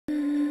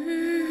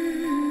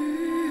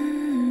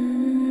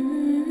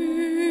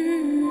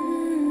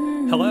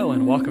Hello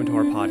and welcome to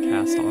our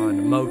podcast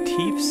on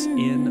Motifs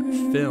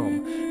in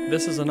Film.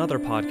 This is another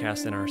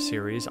podcast in our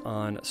series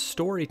on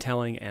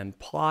storytelling and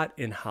plot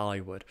in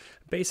Hollywood.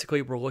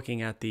 Basically, we're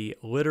looking at the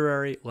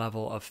literary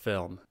level of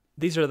film.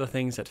 These are the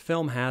things that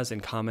film has in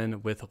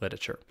common with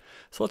literature.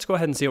 So let's go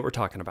ahead and see what we're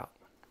talking about.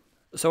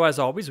 So as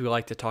always, we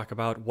like to talk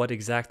about what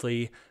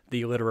exactly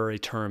the literary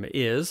term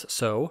is.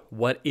 So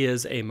what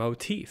is a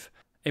motif?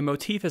 A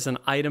motif is an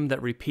item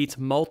that repeats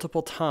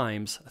multiple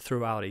times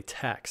throughout a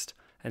text.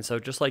 And so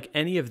just like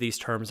any of these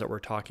terms that we're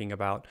talking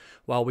about,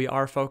 while we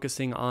are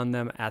focusing on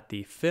them at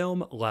the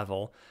film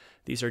level,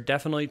 these are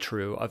definitely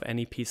true of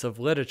any piece of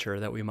literature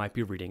that we might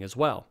be reading as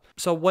well.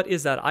 So what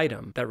is that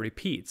item that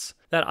repeats?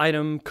 That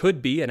item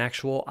could be an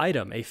actual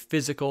item, a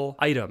physical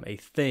item, a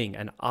thing,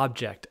 an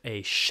object,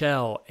 a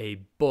shell, a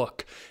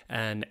book,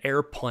 an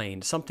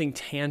airplane, something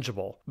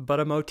tangible.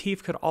 But a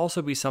motif could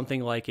also be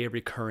something like a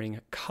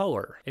recurring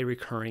color, a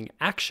recurring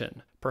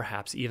action,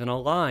 perhaps even a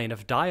line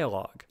of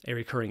dialogue, a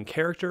recurring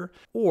character,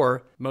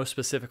 or most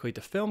specifically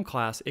to film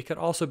class, it could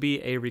also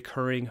be a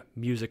recurring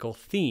musical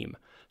theme,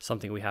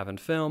 something we have in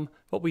film,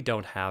 but we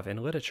don't have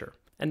in literature.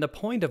 And the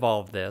point of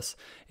all of this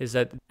is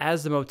that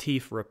as the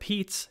motif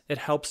repeats, it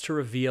helps to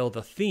reveal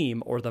the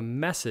theme or the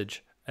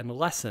message and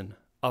lesson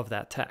of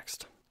that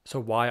text. So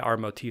why are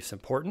motifs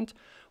important?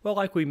 Well,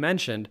 like we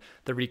mentioned,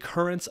 the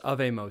recurrence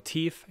of a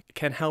motif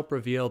can help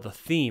reveal the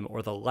theme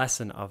or the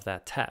lesson of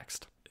that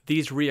text.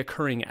 These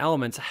reoccurring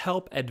elements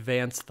help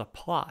advance the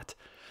plot.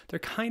 They're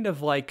kind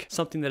of like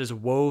something that is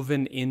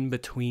woven in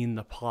between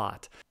the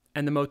plot.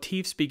 And the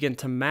motifs begin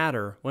to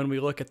matter when we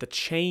look at the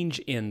change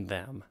in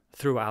them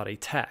throughout a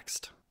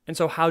text. And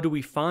so how do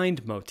we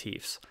find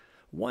motifs?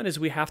 One is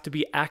we have to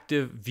be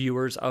active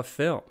viewers of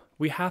film.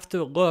 We have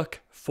to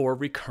look for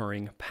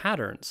recurring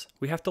patterns.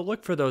 We have to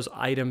look for those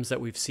items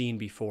that we've seen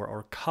before,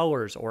 or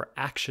colors, or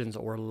actions,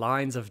 or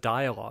lines of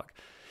dialogue.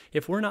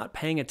 If we're not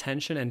paying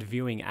attention and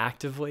viewing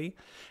actively,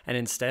 and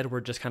instead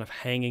we're just kind of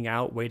hanging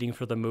out waiting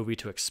for the movie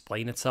to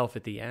explain itself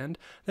at the end,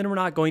 then we're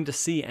not going to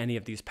see any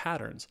of these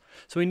patterns.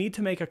 So we need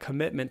to make a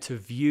commitment to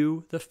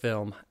view the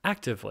film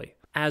actively.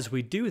 As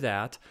we do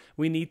that,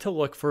 we need to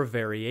look for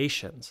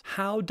variations.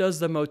 How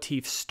does the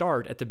motif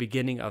start at the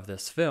beginning of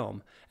this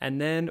film? And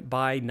then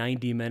by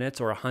 90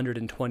 minutes or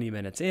 120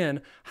 minutes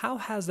in, how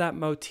has that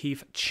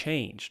motif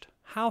changed?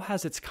 How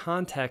has its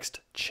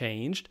context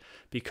changed,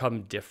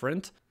 become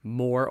different,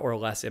 more or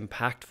less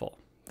impactful?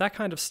 That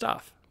kind of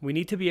stuff. We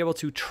need to be able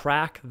to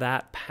track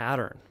that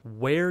pattern.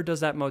 Where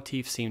does that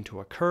motif seem to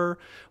occur?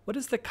 What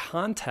is the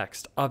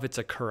context of its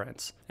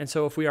occurrence? And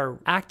so if we are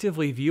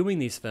actively viewing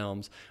these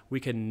films, we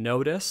can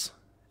notice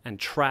and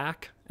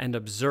track and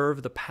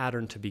observe the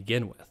pattern to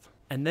begin with,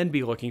 and then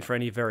be looking for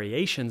any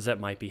variations that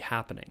might be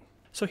happening.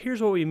 So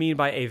here's what we mean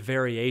by a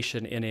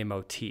variation in a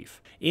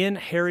motif. In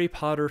Harry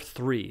Potter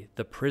 3,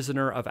 The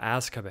Prisoner of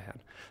Azkaban,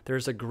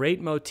 there's a great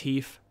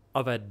motif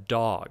of a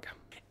dog.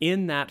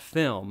 In that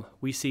film,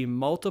 we see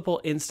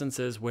multiple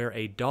instances where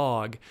a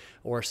dog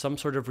or some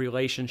sort of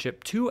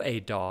relationship to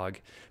a dog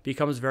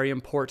becomes very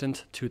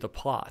important to the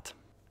plot.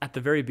 At the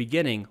very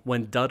beginning,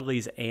 when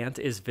Dudley's aunt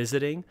is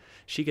visiting,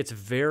 she gets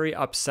very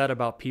upset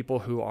about people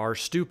who are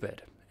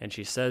stupid. And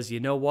she says,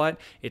 you know what?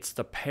 It's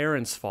the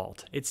parents'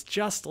 fault. It's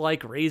just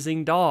like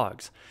raising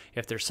dogs.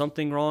 If there's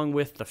something wrong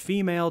with the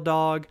female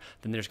dog,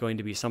 then there's going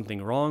to be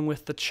something wrong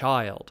with the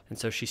child. And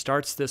so she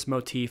starts this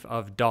motif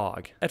of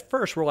dog. At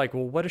first, we're like,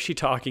 well, what is she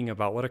talking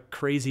about? What a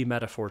crazy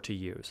metaphor to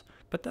use.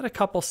 But then a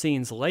couple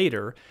scenes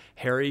later,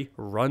 Harry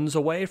runs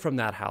away from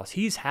that house.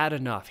 He's had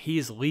enough.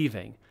 He's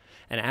leaving.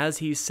 And as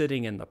he's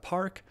sitting in the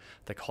park,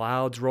 the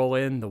clouds roll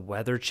in, the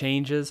weather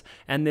changes,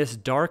 and this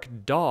dark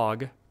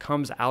dog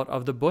comes out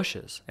of the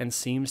bushes and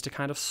seems to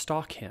kind of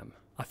stalk him.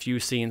 A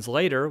few scenes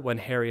later, when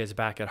Harry is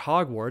back at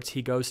Hogwarts,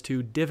 he goes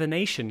to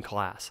divination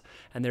class,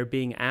 and they're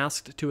being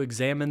asked to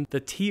examine the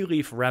tea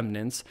leaf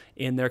remnants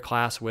in their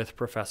class with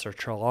Professor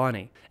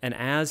Trelawney. And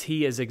as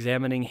he is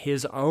examining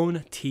his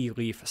own tea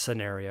leaf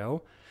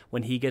scenario,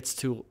 when he gets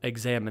to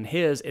examine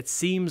his, it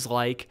seems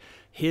like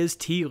his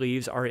tea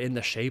leaves are in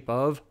the shape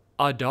of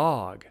a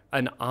dog,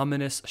 an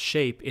ominous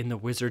shape in the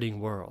wizarding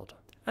world.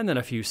 And then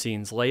a few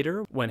scenes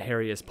later, when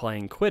Harry is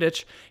playing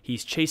Quidditch,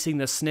 he's chasing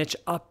the snitch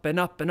up and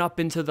up and up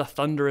into the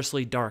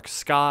thunderously dark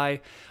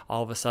sky.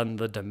 All of a sudden,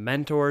 the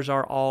Dementors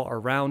are all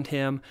around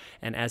him,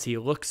 and as he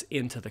looks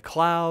into the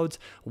clouds,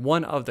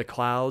 one of the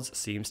clouds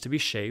seems to be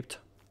shaped,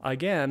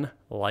 again,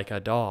 like a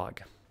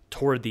dog.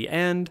 Toward the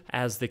end,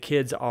 as the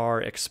kids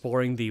are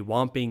exploring the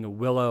Whomping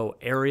Willow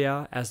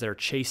area, as they're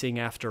chasing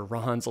after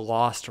Ron's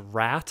lost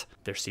rat,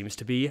 there seems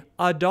to be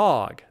a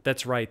dog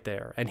that's right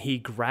there, and he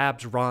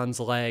grabs Ron's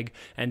leg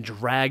and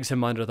drags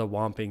him under the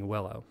Whomping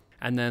Willow.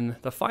 And then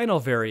the final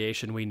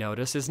variation we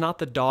notice is not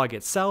the dog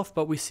itself,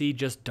 but we see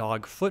just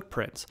dog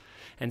footprints.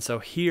 And so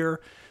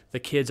here, the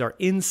kids are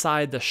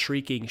inside the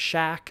Shrieking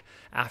Shack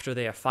after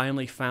they have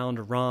finally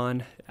found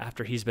Ron,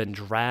 after he's been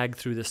dragged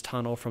through this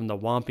tunnel from the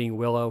Whomping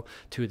Willow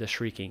to the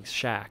Shrieking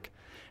Shack.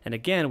 And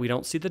again, we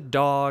don't see the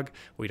dog,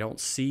 we don't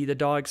see the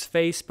dog's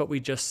face, but we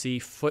just see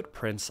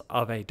footprints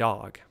of a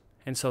dog.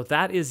 And so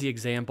that is the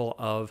example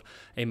of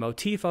a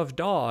motif of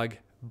dog,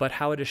 but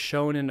how it is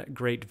shown in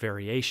great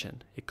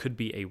variation. It could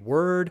be a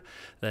word,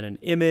 then an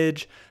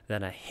image,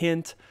 then a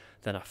hint,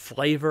 then a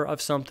flavor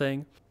of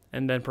something,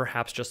 and then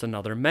perhaps just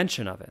another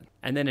mention of it.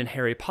 And then in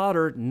Harry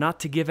Potter, not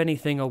to give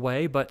anything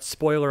away, but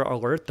spoiler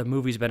alert, the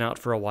movie's been out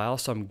for a while,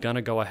 so I'm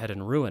gonna go ahead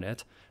and ruin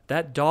it.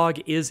 That dog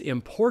is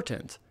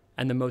important,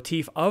 and the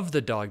motif of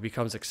the dog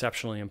becomes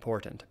exceptionally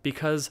important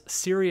because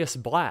Sirius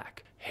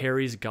Black,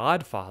 Harry's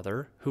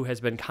godfather, who has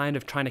been kind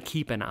of trying to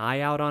keep an eye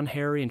out on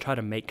Harry and try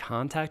to make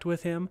contact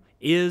with him,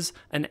 is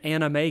an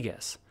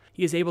animagus.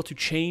 He is able to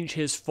change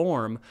his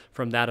form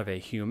from that of a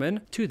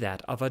human to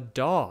that of a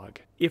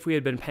dog. If we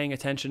had been paying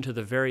attention to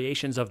the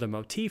variations of the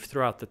motif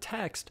throughout the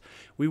text,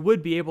 we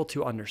would be able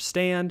to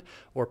understand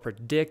or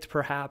predict,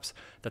 perhaps,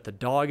 that the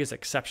dog is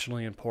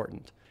exceptionally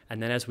important.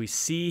 And then as we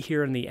see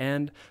here in the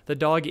end, the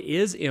dog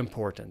is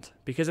important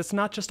because it's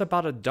not just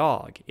about a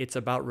dog. It's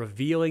about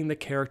revealing the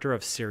character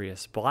of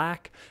Sirius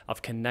Black,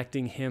 of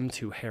connecting him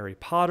to Harry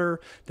Potter,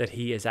 that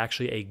he is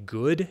actually a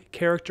good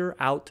character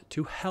out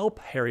to help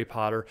Harry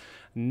Potter,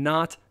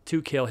 not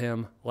to kill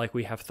him like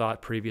we have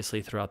thought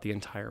previously throughout the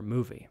entire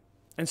movie.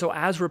 And so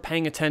as we're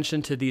paying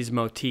attention to these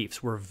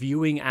motifs, we're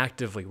viewing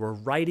actively, we're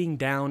writing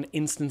down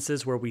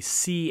instances where we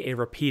see a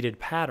repeated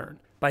pattern.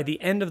 By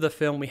the end of the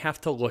film, we have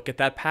to look at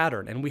that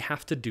pattern and we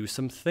have to do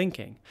some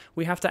thinking.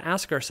 We have to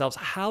ask ourselves,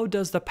 how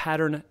does the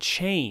pattern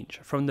change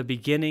from the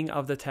beginning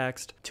of the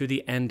text to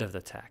the end of the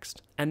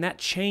text? And that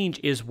change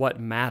is what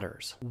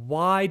matters.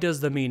 Why does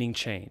the meaning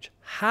change?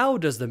 How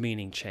does the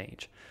meaning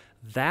change?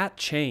 That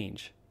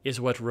change is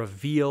what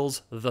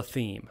reveals the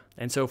theme.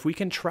 And so if we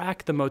can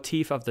track the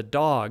motif of the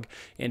dog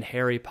in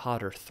Harry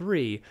Potter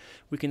 3,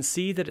 we can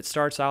see that it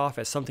starts off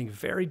as something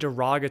very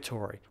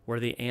derogatory, where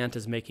the aunt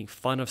is making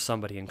fun of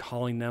somebody and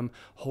calling them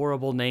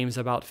horrible names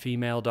about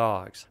female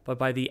dogs. But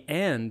by the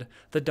end,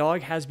 the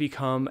dog has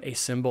become a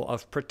symbol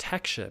of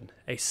protection,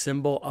 a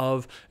symbol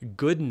of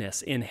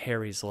goodness in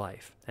Harry's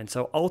life. And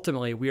so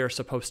ultimately, we are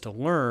supposed to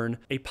learn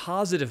a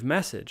positive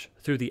message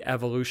through the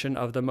evolution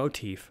of the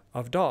motif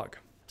of dog.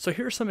 So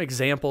here are some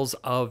examples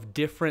of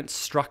different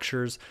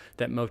structures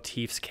that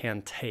motifs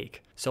can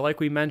take. So like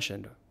we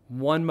mentioned,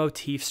 one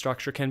motif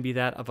structure can be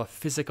that of a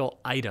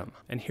physical item.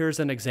 And here's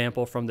an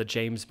example from the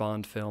James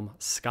Bond film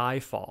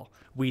Skyfall.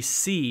 We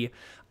see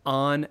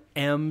on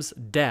M's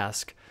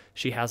desk,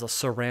 she has a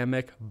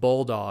ceramic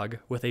bulldog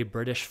with a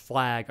British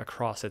flag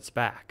across its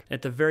back.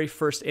 At the very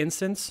first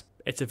instance,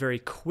 it's a very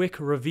quick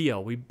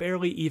reveal. We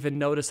barely even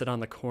notice it on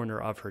the corner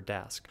of her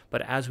desk.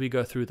 But as we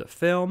go through the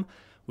film,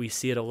 we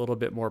see it a little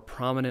bit more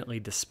prominently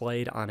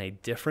displayed on a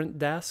different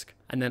desk.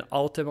 And then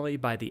ultimately,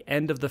 by the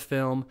end of the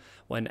film,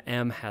 when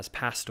M has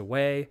passed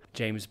away,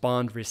 James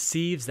Bond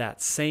receives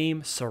that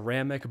same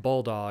ceramic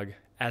bulldog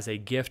as a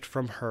gift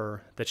from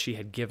her that she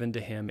had given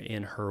to him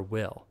in her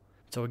will.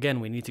 So again,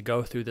 we need to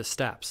go through the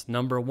steps.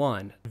 Number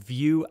 1,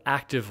 view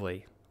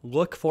actively.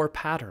 Look for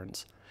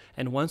patterns.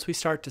 And once we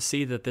start to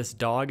see that this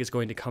dog is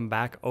going to come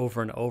back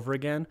over and over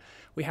again,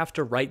 we have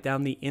to write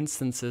down the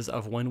instances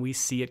of when we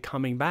see it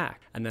coming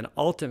back. And then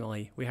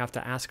ultimately, we have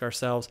to ask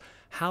ourselves,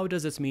 how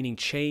does its meaning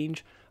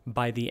change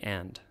by the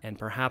end? And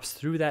perhaps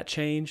through that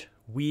change,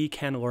 we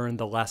can learn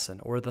the lesson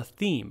or the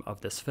theme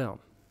of this film.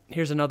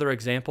 Here's another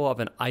example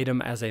of an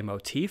item as a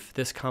motif.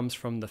 This comes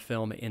from the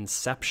film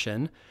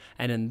Inception.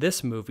 And in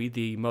this movie,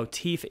 the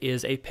motif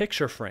is a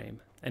picture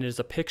frame. And it is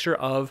a picture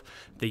of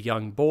the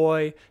young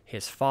boy,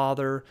 his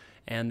father,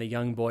 and the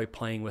young boy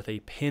playing with a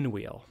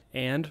pinwheel.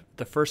 And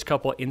the first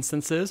couple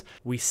instances,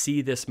 we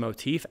see this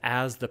motif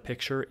as the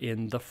picture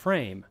in the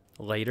frame.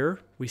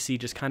 Later, we see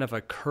just kind of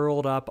a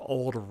curled up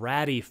old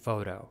ratty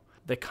photo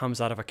that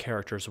comes out of a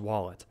character's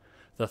wallet.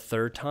 The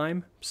third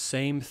time,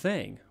 same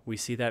thing. We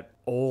see that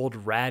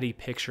old ratty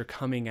picture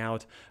coming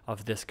out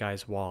of this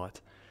guy's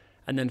wallet.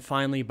 And then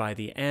finally, by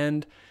the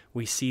end,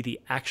 we see the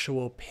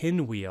actual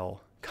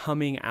pinwheel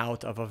coming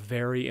out of a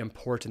very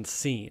important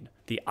scene.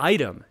 The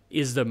item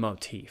is the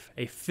motif,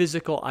 a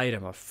physical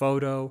item, a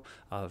photo,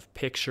 of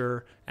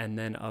picture, and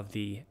then of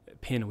the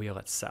pinwheel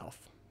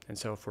itself. And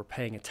so if we're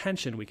paying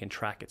attention, we can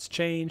track its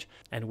change,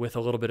 and with a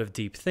little bit of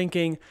deep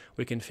thinking,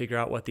 we can figure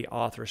out what the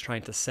author is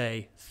trying to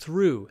say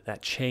through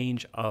that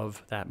change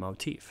of that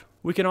motif.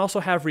 We can also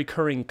have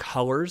recurring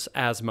colors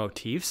as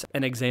motifs.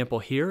 An example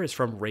here is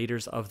from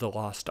Raiders of the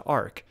Lost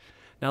Ark.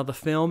 Now, the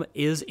film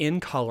is in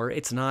color.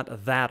 It's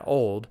not that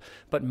old,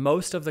 but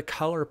most of the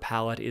color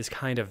palette is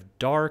kind of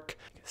dark,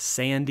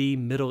 sandy,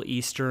 Middle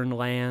Eastern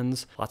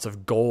lands, lots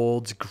of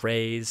golds,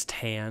 grays,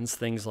 tans,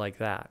 things like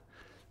that.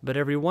 But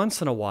every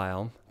once in a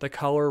while, the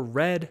color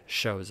red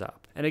shows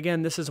up. And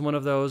again, this is one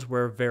of those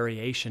where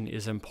variation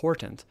is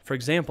important. For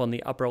example, in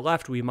the upper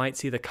left, we might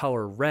see the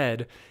color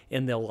red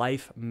in the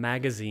Life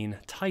magazine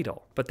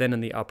title. But then in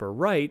the upper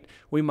right,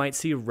 we might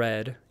see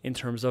red in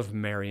terms of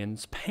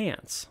Marion's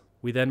pants.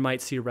 We then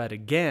might see red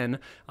again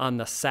on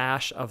the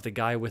sash of the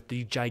guy with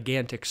the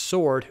gigantic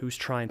sword who's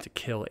trying to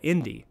kill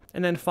Indy.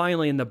 And then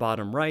finally in the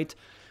bottom right,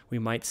 we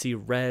might see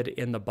red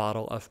in the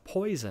bottle of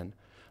poison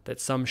that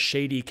some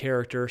shady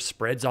character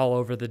spreads all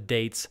over the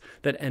dates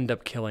that end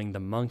up killing the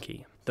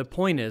monkey. The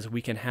point is,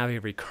 we can have a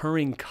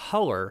recurring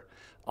color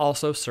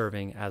also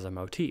serving as a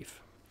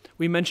motif.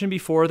 We mentioned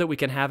before that we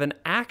can have an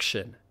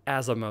action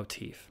as a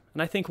motif.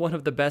 And I think one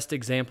of the best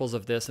examples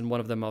of this, and one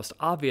of the most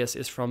obvious,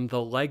 is from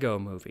the Lego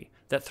movie.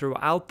 That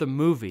throughout the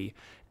movie,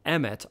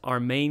 Emmett, our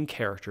main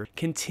character,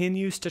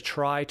 continues to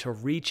try to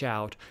reach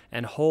out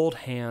and hold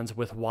hands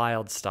with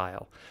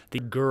Wildstyle,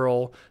 the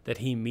girl that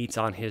he meets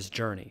on his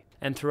journey.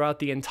 And throughout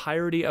the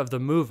entirety of the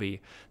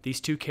movie, these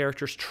two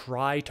characters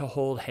try to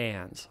hold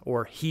hands,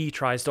 or he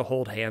tries to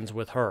hold hands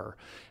with her.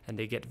 And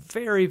they get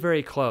very,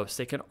 very close.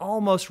 They can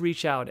almost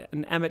reach out,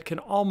 and Emmett can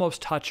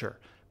almost touch her.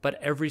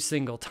 But every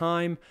single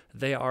time,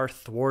 they are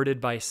thwarted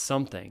by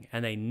something,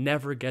 and they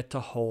never get to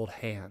hold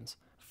hands.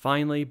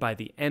 Finally, by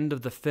the end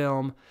of the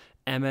film,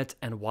 Emmett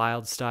and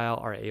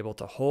Wildstyle are able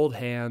to hold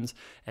hands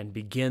and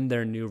begin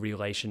their new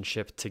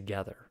relationship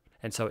together.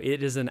 And so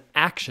it is an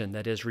action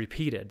that is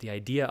repeated, the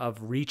idea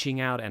of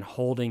reaching out and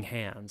holding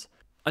hands.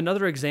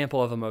 Another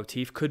example of a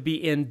motif could be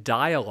in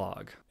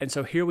dialogue. And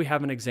so here we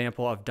have an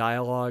example of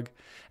dialogue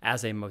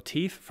as a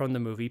motif from the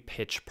movie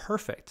Pitch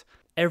Perfect.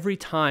 Every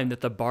time that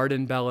the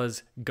Barden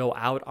Bellas go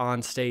out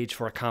on stage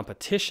for a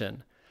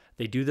competition,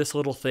 they do this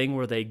little thing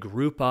where they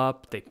group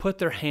up, they put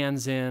their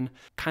hands in,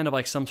 kind of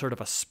like some sort of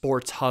a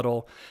sports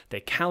huddle. They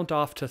count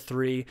off to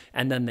 3,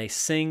 and then they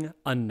sing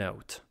a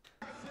note.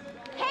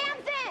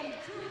 Hands in!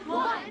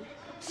 1,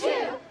 2.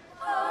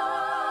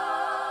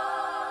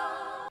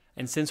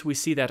 And since we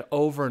see that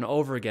over and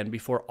over again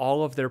before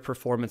all of their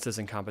performances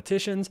and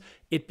competitions,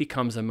 it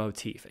becomes a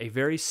motif, a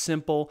very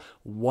simple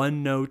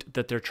one note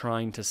that they're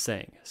trying to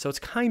sing. So it's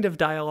kind of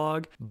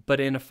dialogue, but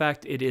in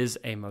effect it is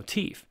a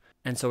motif.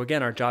 And so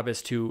again, our job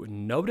is to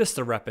notice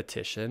the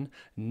repetition,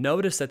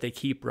 notice that they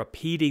keep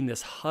repeating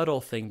this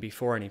huddle thing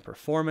before any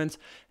performance,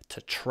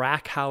 to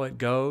track how it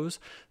goes.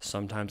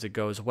 Sometimes it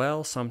goes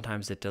well,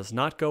 sometimes it does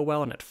not go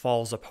well and it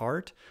falls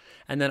apart.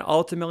 And then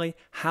ultimately,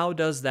 how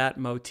does that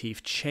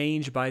motif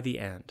change by the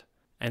end?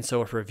 And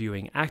so if we're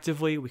viewing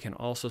actively, we can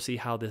also see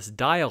how this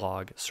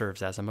dialogue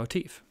serves as a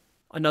motif.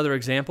 Another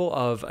example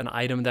of an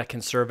item that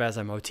can serve as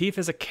a motif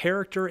is a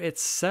character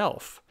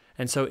itself.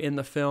 And so in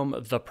the film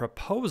The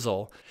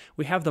Proposal,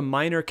 we have the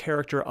minor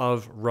character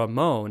of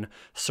Ramon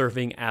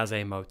serving as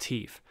a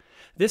motif.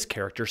 This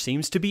character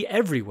seems to be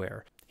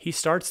everywhere. He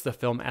starts the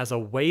film as a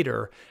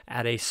waiter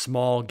at a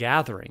small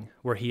gathering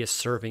where he is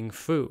serving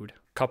food.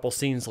 A couple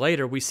scenes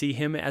later, we see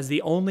him as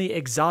the only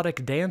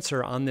exotic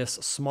dancer on this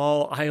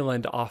small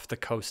island off the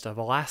coast of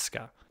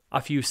Alaska.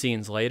 A few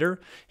scenes later,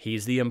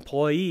 he's the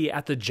employee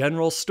at the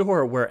general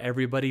store where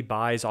everybody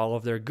buys all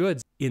of their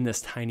goods in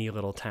this tiny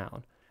little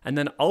town. And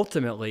then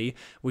ultimately,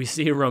 we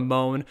see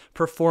Ramon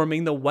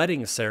performing the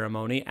wedding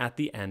ceremony at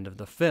the end of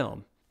the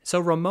film. So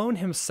Ramon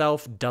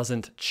himself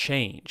doesn't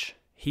change.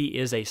 He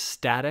is a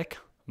static,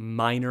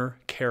 minor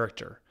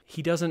character.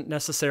 He doesn't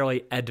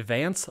necessarily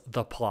advance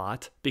the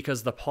plot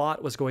because the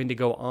plot was going to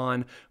go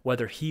on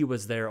whether he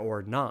was there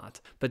or not.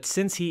 But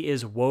since he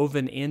is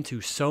woven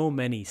into so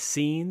many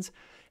scenes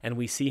and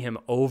we see him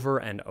over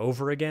and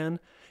over again,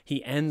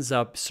 he ends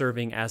up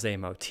serving as a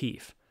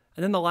motif.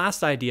 And then the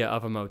last idea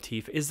of a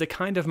motif is the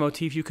kind of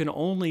motif you can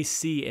only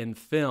see in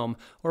film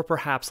or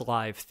perhaps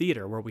live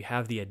theater, where we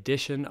have the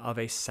addition of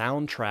a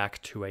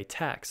soundtrack to a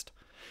text.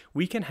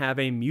 We can have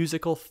a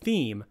musical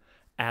theme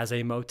as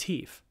a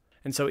motif.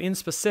 And so in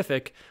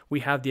specific,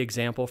 we have the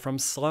example from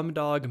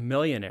Slumdog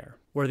Millionaire,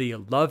 where the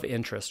love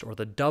interest or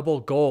the double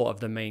goal of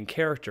the main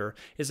character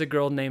is a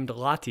girl named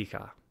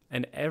Latika.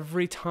 And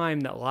every time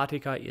that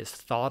Latika is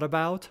thought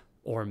about,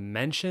 or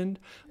mentioned,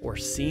 or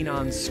seen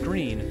on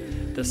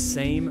screen, the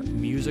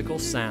same musical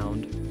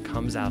sound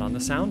comes out on the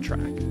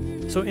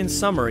soundtrack. So in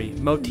summary,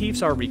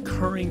 motifs are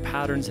recurring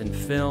patterns in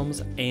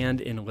films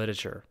and in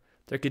literature.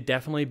 There could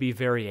definitely be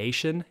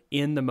variation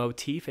in the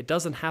motif. It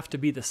doesn't have to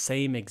be the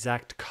same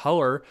exact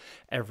color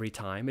every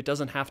time. It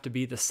doesn't have to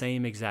be the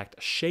same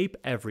exact shape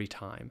every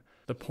time.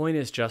 The point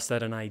is just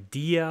that an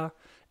idea,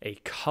 a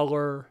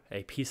color,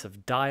 a piece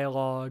of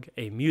dialogue,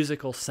 a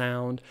musical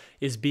sound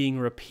is being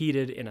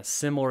repeated in a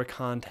similar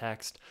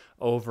context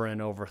over and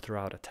over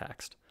throughout a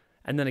text.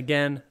 And then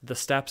again, the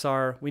steps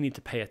are we need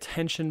to pay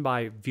attention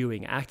by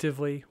viewing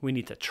actively, we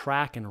need to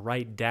track and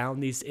write down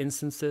these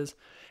instances,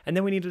 and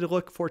then we need to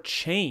look for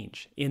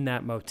change in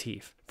that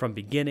motif from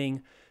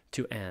beginning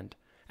to end.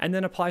 And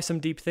then apply some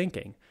deep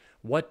thinking.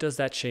 What does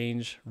that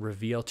change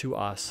reveal to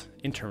us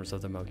in terms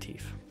of the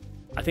motif?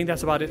 I think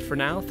that's about it for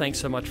now. Thanks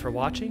so much for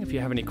watching. If you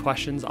have any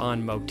questions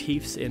on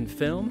motifs in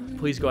film,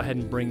 please go ahead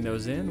and bring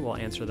those in. We'll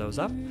answer those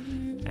up,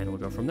 and we'll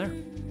go from there.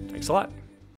 Thanks a lot.